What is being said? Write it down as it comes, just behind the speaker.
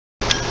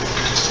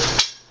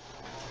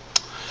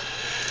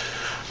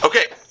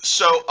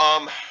So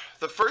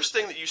the first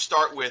thing that you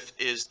start with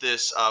is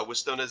this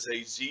what's known as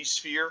a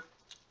Z-sphere.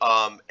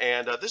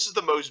 This is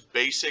the most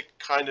basic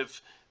kind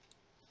of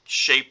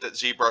shape that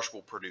ZBrush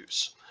will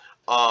produce.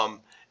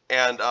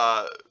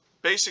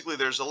 Basically,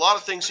 there's a lot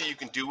of things that you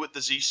can do with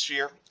the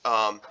Z-sphere.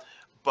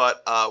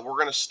 But we're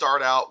going to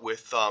start out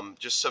with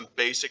just some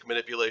basic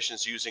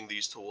manipulations using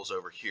these tools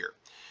over here.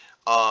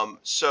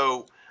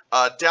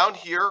 Down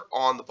here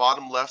on the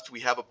bottom left, we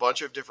have a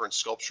bunch of different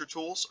sculpture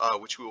tools,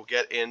 which we will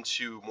get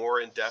into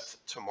more in depth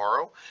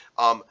tomorrow.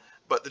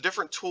 But the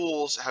different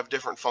tools have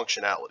different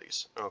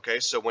functionalities. Okay,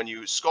 so when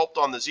you sculpt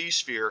on the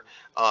Z-sphere,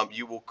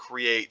 you will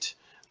create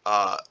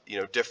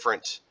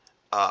different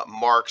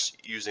marks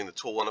using the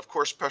tool. And of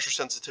course, pressure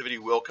sensitivity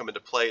will come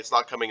into play. It's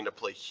not coming into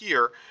play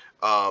here,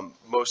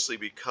 mostly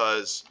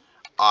because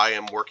I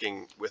am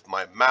working with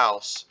my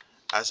mouse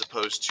as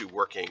opposed to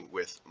working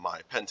with my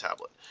pen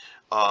tablet.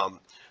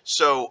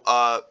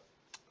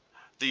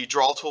 The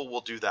draw tool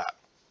will do that.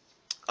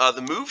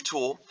 The move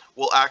tool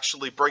will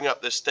actually bring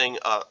up this thing,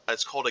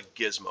 it's called a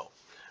gizmo.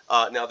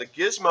 Now the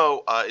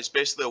gizmo is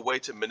basically a way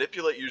to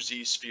manipulate your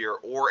Z-sphere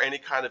or any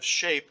kind of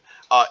shape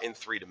in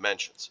 3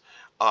 dimensions.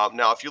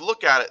 Now if you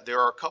look at it, there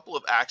are a couple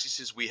of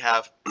axes. We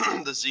have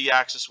the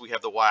Z-axis, we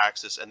have the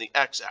Y-axis, and the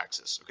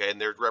X-axis, okay, and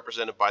they're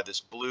represented by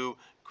this blue,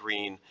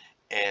 green,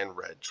 and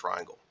red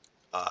triangle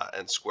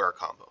and square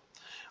combo.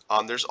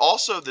 There's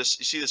also this,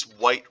 you see this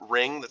white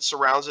ring that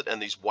surrounds it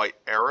and these white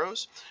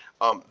arrows.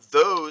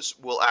 Those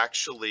will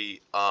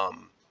actually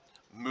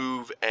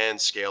move and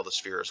scale the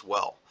sphere as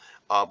well.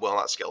 Well,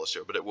 not scale the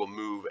sphere, but it will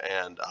move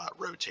and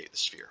rotate the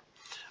sphere.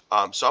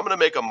 So I'm going to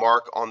make a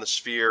mark on the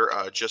sphere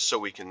just so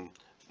we can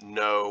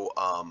know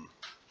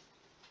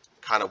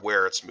kind of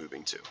where it's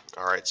moving to.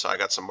 All right, so I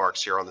got some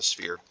marks here on the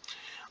sphere.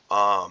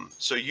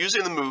 So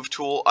using the move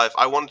tool, if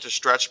I wanted to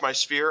stretch my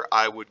sphere,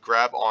 I would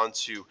grab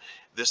onto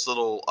this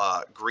little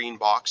green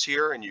box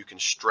here, and you can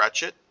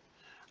stretch it.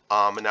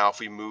 And now if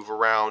we move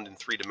around in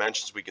 3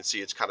 dimensions, we can see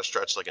it's kind of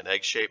stretched like an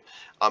egg shape.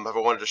 If I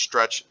wanted to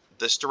stretch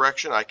this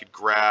direction, I could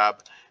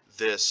grab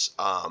this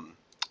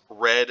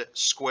red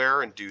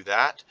square and do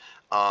that.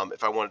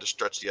 If I wanted to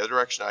stretch the other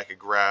direction, I could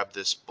grab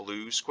this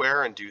blue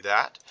square and do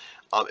that.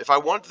 If I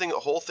wanted the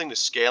whole thing to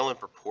scale in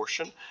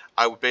proportion,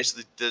 I would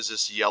basically, there's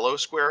this yellow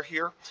square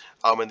here,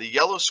 and the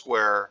yellow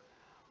square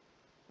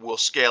will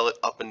scale it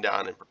up and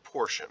down in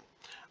proportion.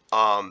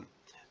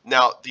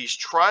 Now these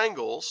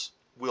triangles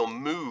will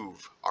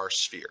move our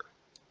sphere,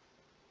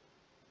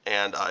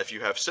 and if you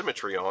have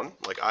symmetry on,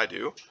 like I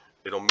do,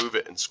 it'll move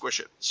it and squish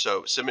it.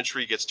 So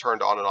symmetry gets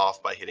turned on and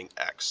off by hitting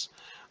X.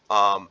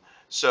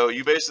 So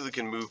you basically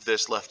can move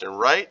this left and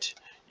right,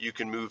 you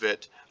can move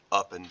it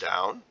up and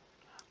down,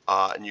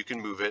 and you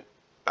can move it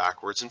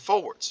backwards and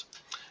forwards.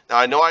 Now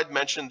I know I'd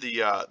mentioned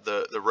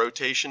the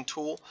rotation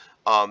tool.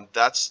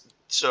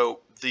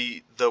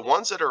 The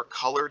ones that are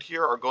colored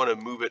here are going to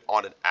move it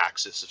on an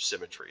axis of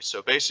symmetry.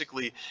 So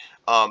basically,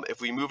 if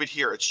we move it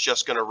here, it's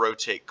just going to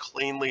rotate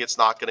cleanly. It's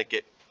not going to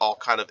get all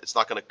kind of, it's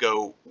not going to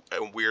go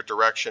in a weird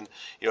direction.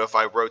 You know, if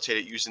I rotate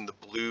it using the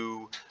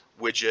blue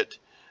widget,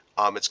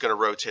 it's going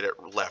to rotate it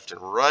left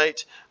and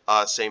right.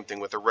 Same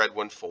thing with the red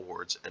one,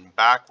 forwards and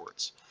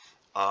backwards.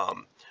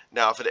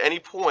 Now, if at any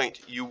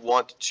point you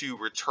want to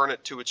return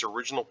it to its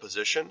original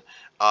position,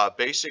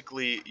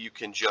 basically you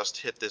can just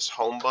hit this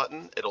home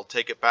button, it'll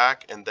take it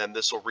back, and then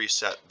this will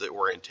reset the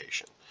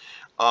orientation.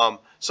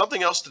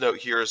 Something else to note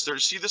here is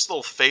see this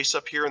little face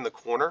up here in the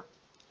corner?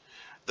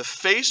 The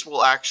face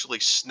will actually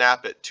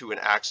snap it to an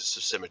axis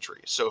of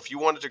symmetry. So if you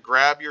wanted to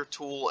grab your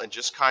tool and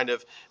just kind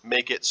of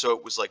make it so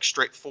it was like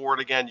straight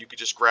forward again, you could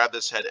just grab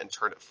this head and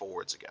turn it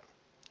forwards again.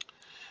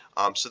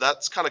 So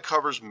that's kind of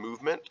covers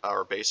movement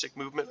or basic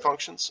movement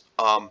functions.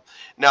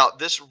 Now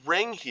this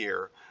ring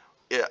here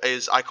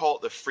is, I call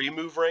it the free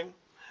move ring,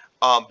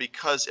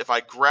 because if I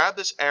grab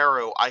this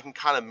arrow, I can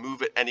kind of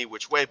move it any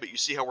which way, but you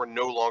see how we're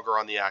no longer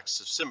on the axis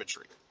of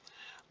symmetry.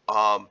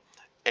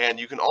 And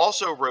you can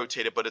also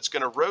rotate it, but it's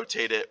going to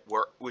rotate it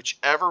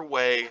whichever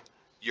way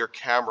your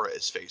camera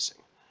is facing.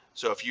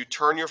 So if you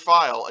turn your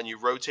file and you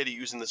rotate it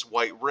using this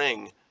white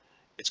ring,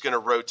 it's going to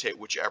rotate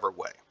whichever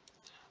way.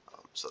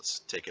 So let's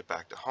take it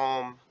back to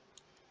home,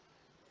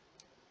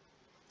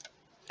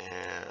 and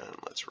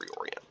let's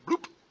reorient.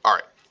 Bloop. All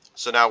right,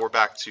 so now we're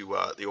back to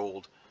the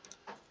old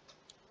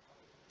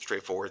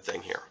straightforward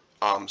thing here.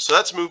 So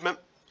that's movement.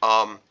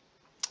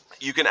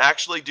 You can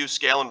actually do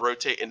scale and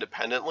rotate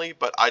independently,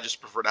 but I just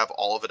prefer to have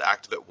all of it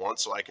active at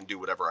once so I can do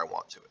whatever I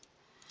want to it.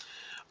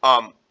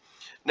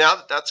 Now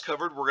that that's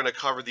covered, we're going to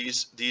cover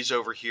these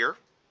over here.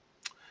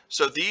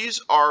 So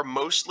these are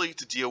mostly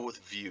to deal with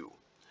view.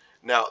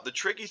 Now, the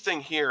tricky thing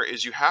here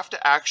is you have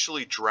to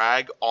actually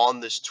drag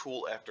on this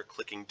tool after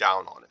clicking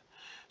down on it.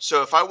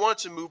 So if I want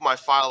to move my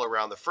file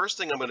around, the first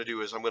thing I'm going to do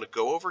is I'm going to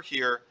go over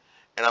here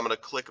and I'm going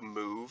to click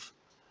move.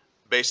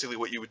 Basically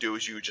what you would do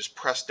is you would just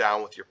press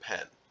down with your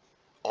pen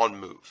on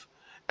move.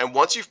 And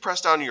once you've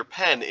pressed down your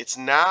pen, it's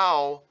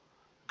now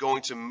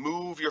going to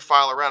move your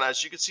file around.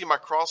 As you can see, my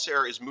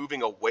crosshair is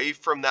moving away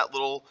from that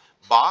little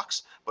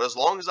box, but as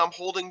long as I'm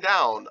holding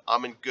down,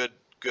 I'm in good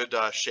good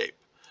shape.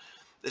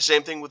 The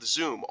same thing with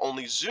zoom.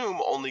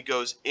 Zoom only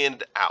goes in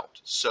and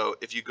out. So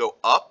if you go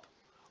up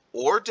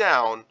or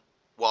down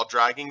while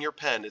dragging your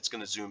pen, it's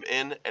going to zoom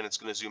in and it's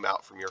going to zoom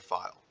out from your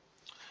file.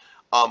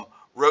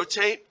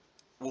 Rotate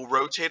will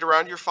rotate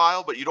around your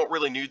file, but you don't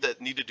really need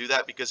to do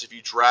that, because if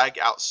you drag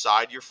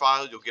outside your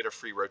file, you'll get a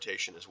free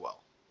rotation as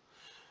well.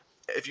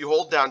 If you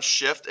hold down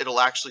shift, it'll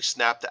actually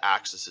snap the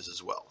axes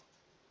as well.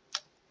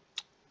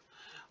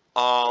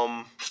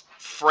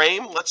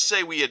 Frame, let's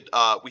say we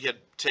had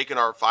taken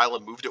our file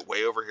and moved it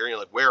way over here, and you're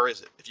like, where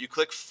is it? If you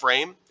click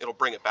frame, it'll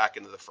bring it back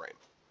into the frame.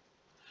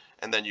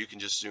 And then you can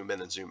just zoom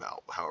in and zoom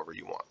out however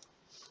you want.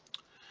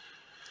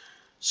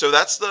 So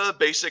that's the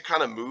basic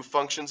kind of move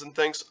functions and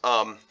things.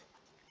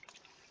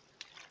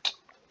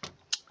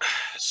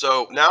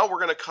 So now we're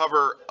going to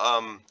cover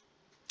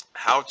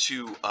how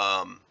to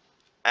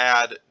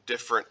add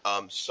different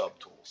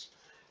subtools.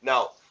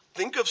 Now,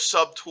 think of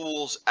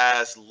subtools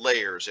as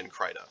layers in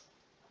Krita.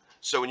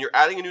 So when you're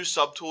adding a new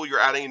subtool, you're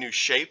adding a new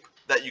shape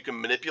that you can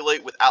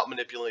manipulate without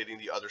manipulating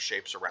the other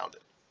shapes around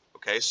it.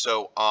 Okay,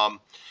 so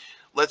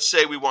let's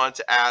say we wanted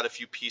to add a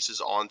few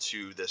pieces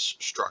onto this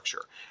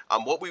structure.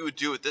 What we would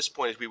do at this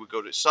point is we would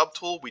go to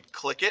Subtool, we'd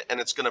click it, and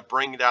it's going to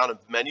bring down a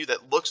menu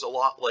that looks a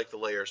lot like the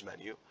Layers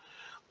menu.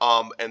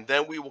 And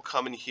then we will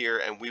come in here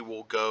and we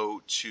will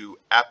go to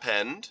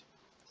Append,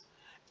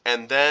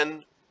 and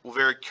then we'll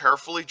very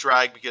carefully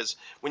drag, because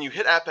when you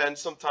hit Append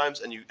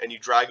sometimes and you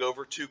drag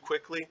over too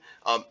quickly,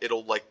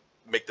 it'll like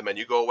make the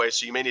menu go away.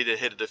 So you may need to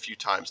hit it a few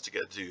times to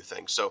get it to do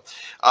things. So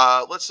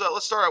let's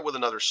start out with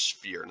another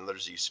sphere, another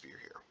Z sphere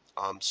here.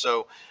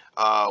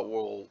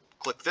 We'll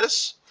click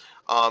this,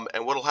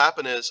 and what'll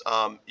happen is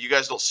you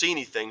guys don't see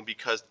anything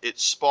because it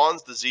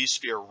spawns the Z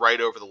sphere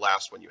right over the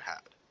last one you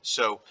had.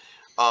 So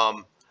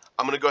I'm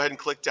going to go ahead and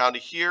click down to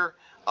here,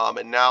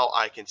 and now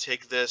I can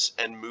take this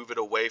and move it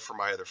away from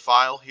my other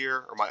file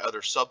here, or my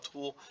other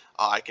subtool.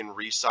 I can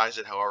resize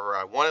it however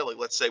I want it. Like,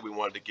 let's say we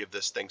wanted to give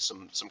this thing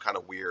some kind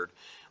of weird,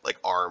 like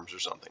arms or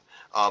something.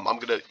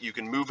 You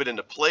can move it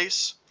into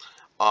place.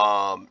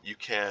 You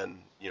can,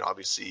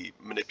 obviously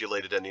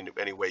manipulate it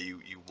any way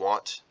you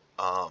want,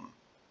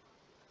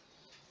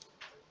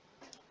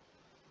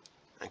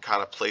 and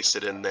kind of place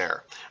it in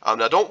there.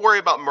 Now, don't worry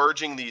about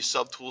merging these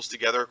subtools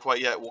together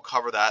quite yet. We'll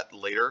cover that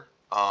later.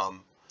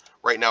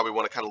 Right now, we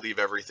want to kind of leave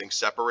everything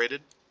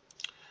separated.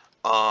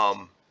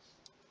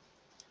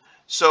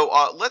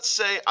 So let's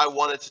say I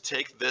wanted to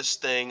take this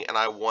thing and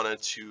I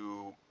wanted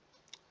to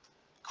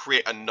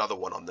create another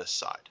one on this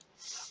side.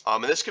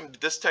 And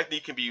this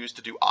technique can be used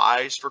to do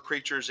eyes for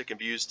creatures. It can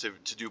be used to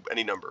do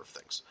any number of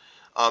things.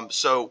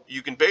 So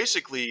you can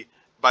basically,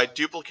 by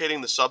duplicating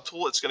the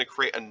subtool, it's going to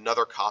create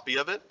another copy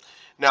of it.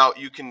 Now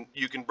you can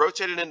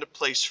rotate it into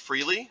place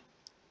freely,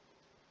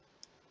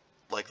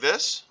 like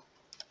this,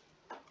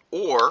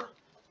 or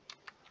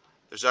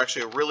there's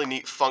actually a really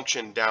neat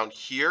function down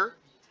here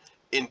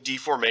in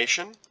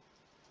Deformation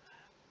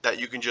that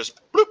you can just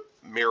bloop,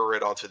 mirror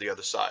it onto the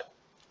other side.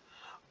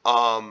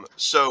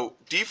 So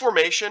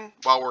Deformation,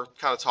 while we're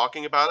kind of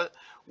talking about it,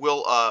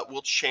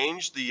 will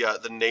change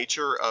the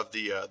nature of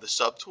the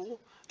subtool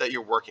that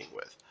you're working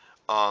with.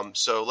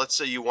 So let's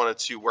say you wanted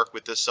to work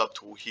with this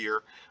subtool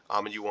here,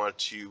 and you wanted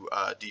to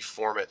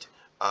deform it.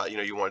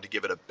 You wanted to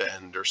give it a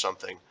bend or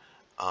something.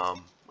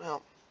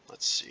 Well,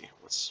 let's see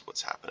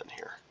what's happening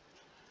here.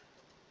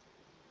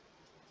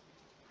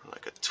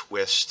 Like a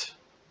twist.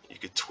 You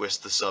could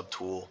twist the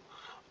subtool.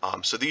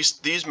 So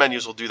these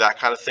menus will do that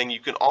kind of thing. You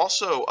can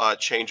also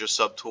change a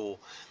subtool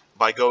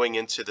by going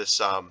into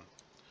this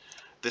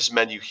this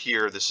menu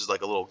here. This is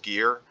like a little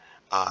gear,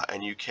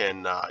 and you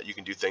can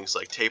do things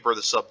like taper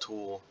the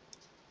subtool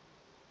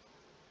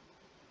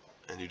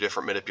and do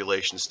different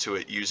manipulations to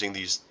it using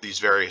these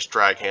various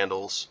drag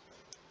handles.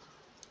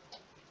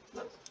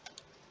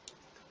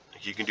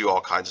 You can do all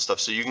kinds of stuff.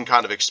 So you can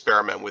kind of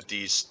experiment with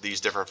these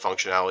different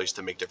functionalities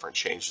to make different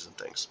changes and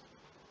things.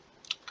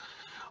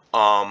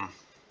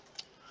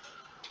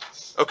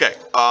 Okay,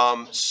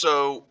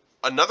 so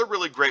another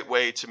really great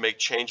way to make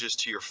changes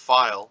to your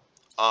file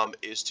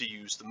is to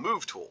use the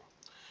Move tool.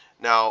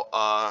 Now,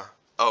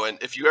 and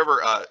if you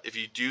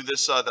do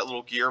this that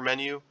little gear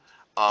menu,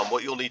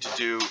 what you'll need to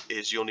do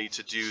is you'll need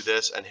to do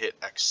this and hit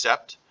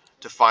Accept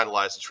to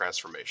finalize the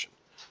transformation.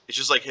 It's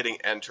just like hitting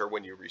Enter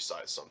when you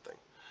resize something.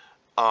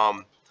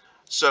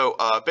 So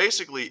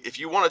basically, if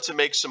you wanted to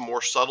make some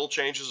more subtle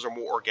changes or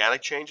more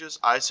organic changes,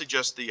 I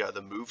suggest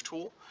the Move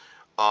tool.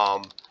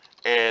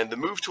 And the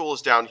Move tool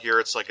is down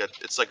here. It's like a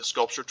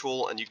sculpture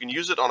tool, and you can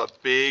use it on a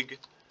big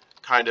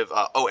kind of.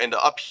 And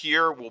up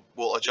here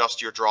we'll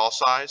adjust your draw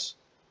size.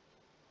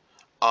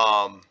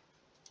 You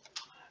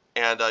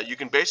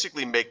can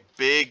basically make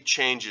big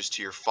changes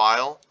to your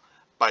file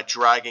by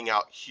dragging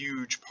out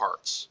huge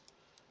parts,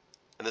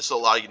 and this will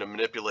allow you to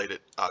manipulate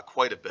it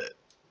quite a bit.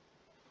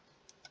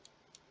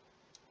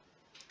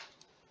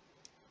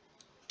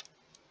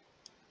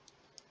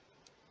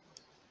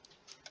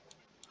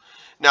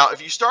 Now,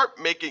 if you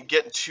start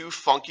getting too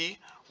funky,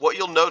 what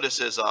you'll notice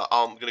is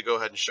I'm going to go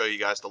ahead and show you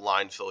guys the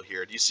line fill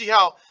here. Do you see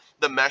how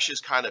the mesh is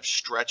kind of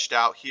stretched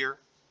out here,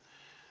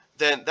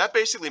 then that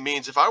basically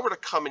means if I were to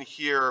come in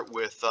here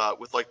with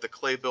like the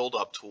clay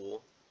buildup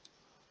tool,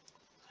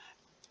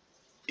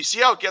 you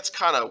see how it gets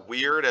kind of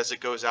weird as it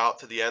goes out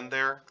to the end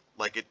there?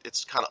 Like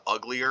it's kind of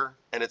uglier,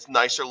 and it's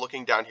nicer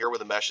looking down here where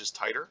the mesh is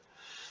tighter.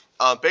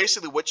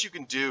 Basically, what you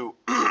can do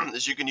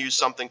is you can use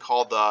something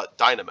called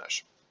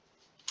Dynamesh.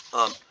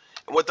 And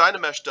what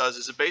Dynamesh does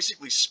is it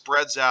basically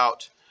spreads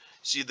out.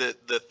 See,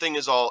 the thing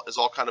is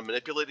all kind of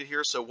manipulated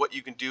here. So what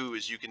you can do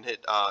is you can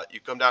hit you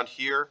come down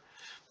here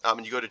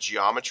and you go to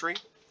Geometry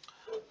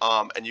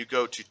and you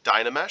go to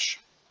Dynamesh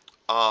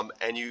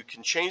and you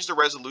can change the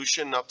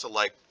resolution up to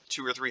like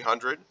 200 or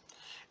 300.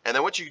 And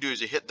then what you do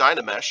is you hit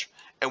Dynamesh,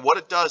 and what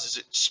it does is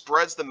it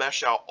spreads the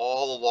mesh out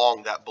all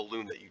along that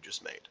balloon that you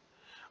just made.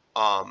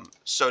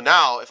 So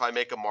now if I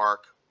make a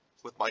mark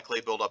with my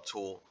clay buildup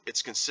tool,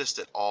 it's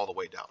consistent all the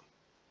way down.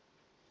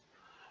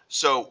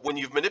 So when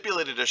you've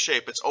manipulated a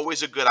shape, it's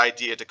always a good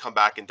idea to come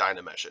back and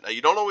Dynamesh it. Now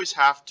you don't always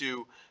have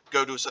to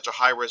go to such a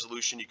high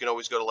resolution. You can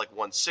always go to like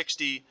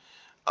 160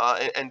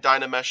 and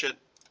Dynamesh it.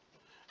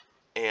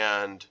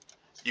 And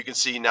you can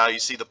see now, you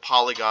see the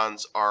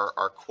polygons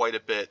are quite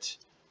a bit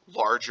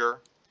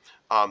larger.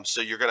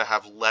 So you're going to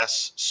have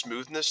less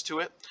smoothness to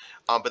it.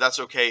 But that's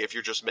okay if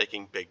you're just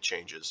making big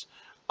changes.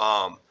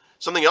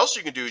 Something else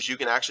you can do is you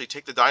can actually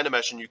take the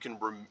Dynamesh and you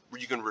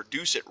can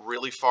reduce it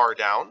really far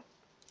down.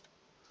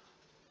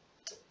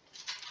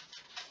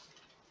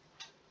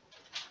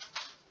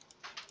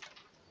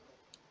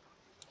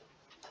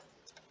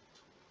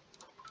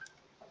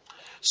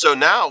 So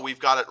now we've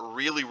got it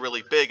really,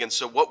 really big. And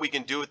so what we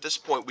can do at this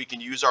point, we can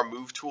use our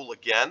move tool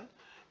again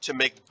to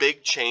make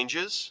big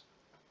changes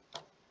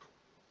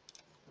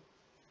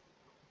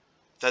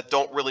that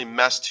don't really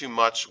mess too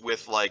much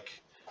with,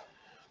 like,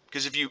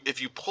 because if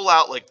you pull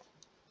out, like,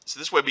 so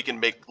this way we can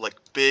make like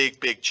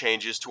big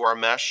changes to our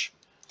mesh,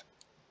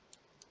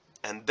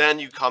 and then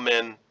you come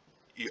in,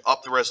 you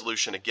up the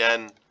resolution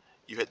again,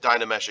 you hit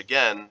Dynamesh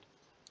again,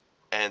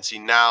 and see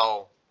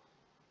now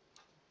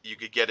you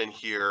could get in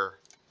here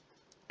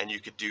and you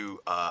could do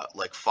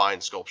like fine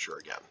sculpture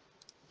again.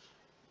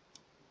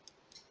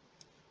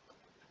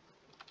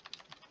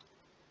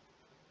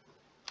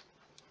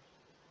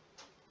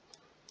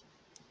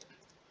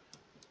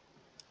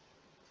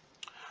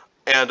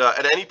 And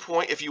at any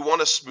point, if you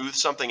want to smooth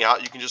something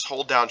out, you can just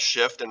hold down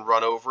Shift and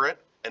run over it,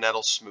 and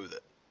that'll smooth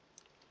it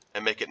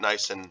and make it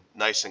nice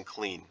and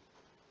clean.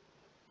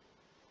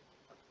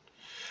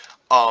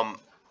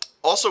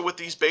 Also, with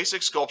these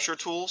basic sculpture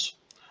tools,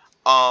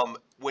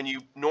 when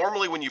you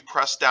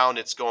press down,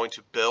 it's going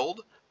to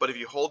build, but if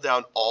you hold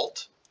down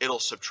Alt, it'll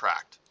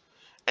subtract.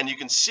 And you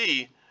can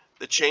see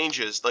the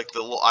changes, like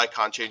the little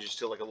icon changes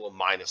to like a little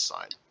minus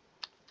sign.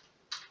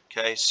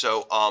 Okay,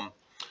 so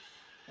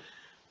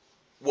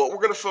what we're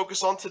going to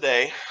focus on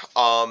today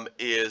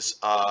is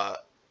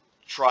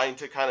trying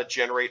to kind of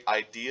generate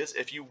ideas.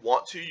 If you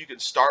want to, you can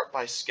start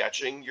by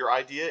sketching your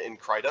idea in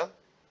Krita,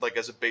 like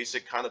as a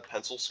basic kind of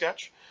pencil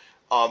sketch.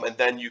 And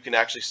then you can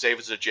actually save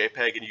it as a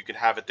JPEG, and you can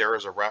have it there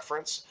as a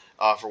reference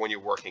for when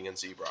you're working in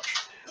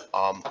ZBrush.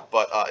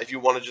 But if you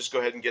want to just go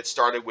ahead and get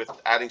started with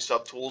adding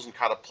subtools and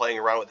kind of playing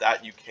around with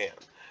that, you can.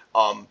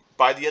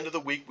 By the end of the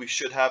week, we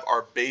should have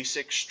our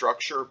basic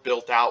structure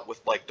built out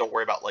with, like, don't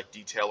worry about like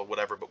detail or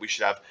whatever, but we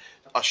should have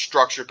a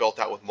structure built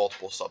out with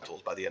multiple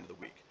subtools by the end of the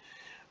week.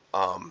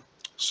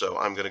 So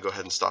I'm going to go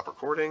ahead and stop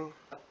recording.